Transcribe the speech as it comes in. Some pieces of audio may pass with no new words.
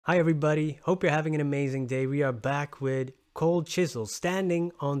Hi everybody, hope you're having an amazing day. We are back with Cold Chisel,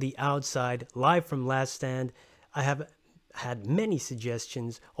 standing on the outside, live from Last Stand. I have had many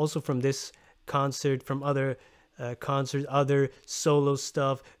suggestions, also from this concert, from other concerts, other solo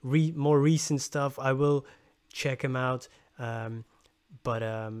stuff, more recent stuff. I will check them out.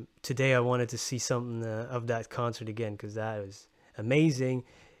 But today I wanted to see something of that concert again because that was amazing.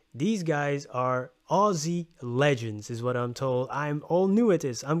 These guys are Aussie legends, is what I'm told. I'm all new at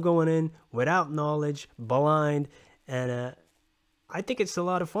this. I'm going in without knowledge, blind, and I think it's a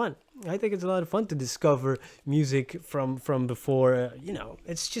lot of fun. I think it's a lot of fun to discover music from before.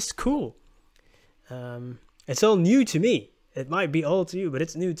 It's just cool. It's all new to me. It might be old to you, but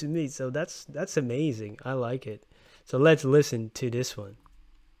it's new to me. So that's amazing. I like it. So let's listen to this one.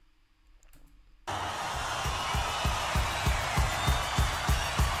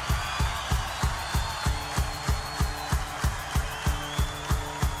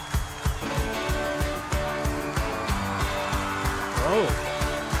 Oh.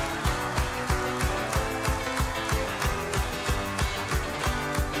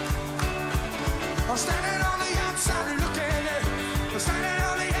 I'm standing on the outside looking in. I'm standing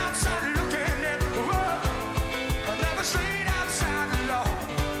on the outside looking in. Whoa, I've never seen outside alone.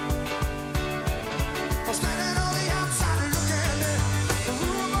 I'm standing on the outside looking in. The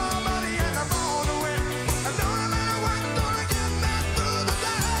room of money and I'm on the way. I know no matter what, gonna get me through the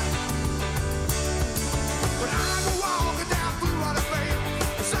day. When I go walking down through all the fame,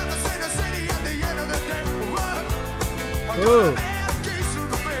 the sun is in the city at the end of the day. Whoa, I'm gonna have keys through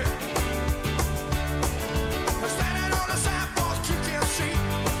the bed. Standing on the sidewalk, you can't see.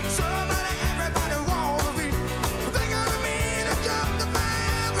 Somebody, everybody wanna be. They gonna mean to jump the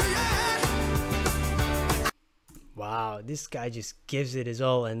barrier. Wow, this guy just gives it his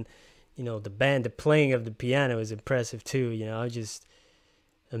all, and the band, the playing of the piano is impressive too. I'm just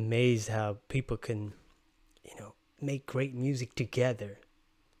amazed how people can, make great music together.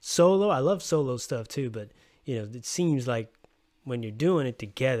 Solo, I love solo stuff too, but it seems like when you're doing it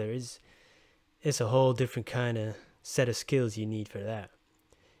together, it's a whole different kind of set of skills you need for that.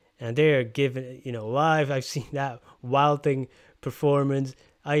 And they're giving, live. I've seen that Wild Thing performance.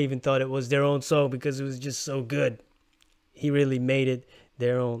 I even thought it was their own song because it was just so good. He really made it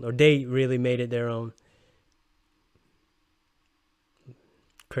their own, or they really made it their own.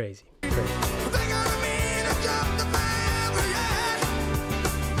 Crazy, crazy. They gonna mean to jump the barrier.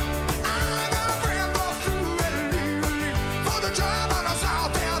 I'm gonna bring us through and leave for the job on us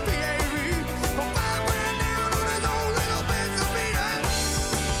out there, baby. From 5 grand down to this old little bit of freedom.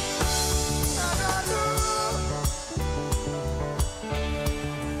 And I know,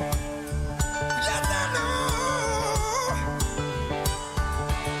 yes I know.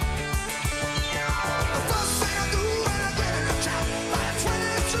 The first thing I do when I get in the job, by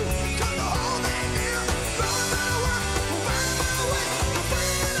 22, cut the whole thing in. Blowing my work, burn my way to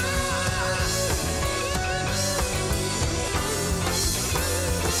freedom.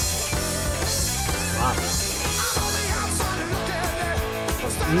 Wow. I'm on the outside looking in.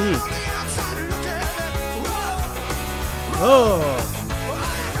 I'm standing on the outside looking in. Whoa, Oh,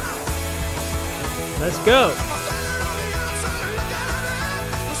 let's go. I'm standing on the outside looking in.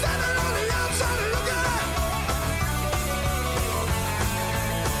 I'm standing on the outside looking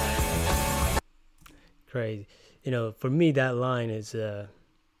in. Crazy. For me, that line is,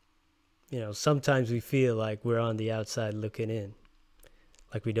 sometimes we feel like we're on the outside looking in,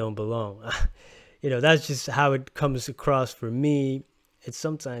 like we don't belong. That's just how it comes across for me. It's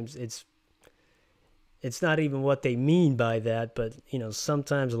not even what they mean by that, but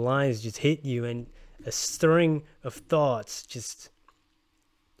sometimes lines just hit you and a string of thoughts just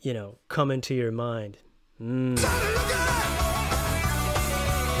come into your mind.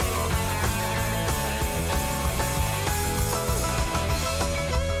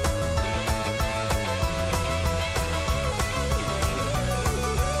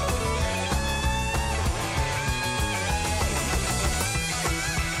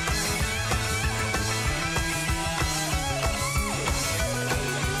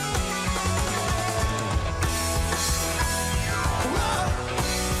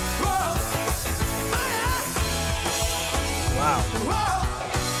 Wow.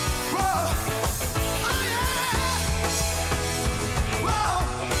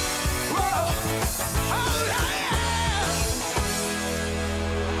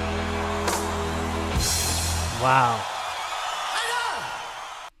 Wow.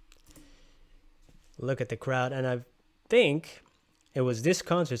 Look at the crowd, and I think it was this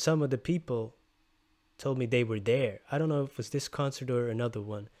concert. Some of the people told me they were there. I don't know if it was this concert or another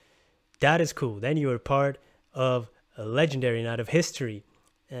one. That is cool. Then you are part of a legendary night of history.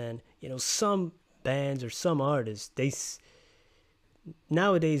 And you know, some bands or some artists,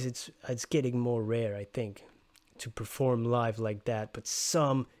 nowadays it's getting more rare, I think, to perform live like that. But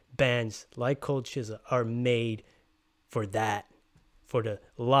some bands like Cold Chisel are made for that, for the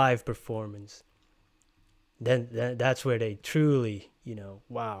live performance. Then that's where they truly, you know,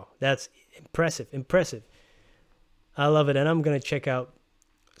 wow, that's impressive. I love it, and I'm gonna check out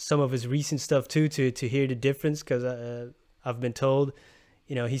some of his recent stuff too to hear the difference, because I've been told,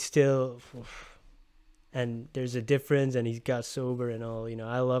 you know, he's still, and there's a difference, and he's got sober and all. You know,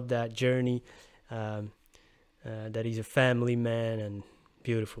 I love that journey, that he's a family man, and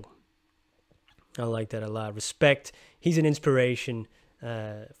beautiful. I like that a lot. Respect. He's an inspiration,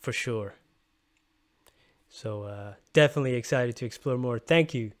 for sure. So definitely excited to explore more.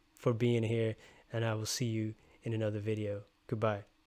 Thank you for being here, and I will see you in another video. Goodbye.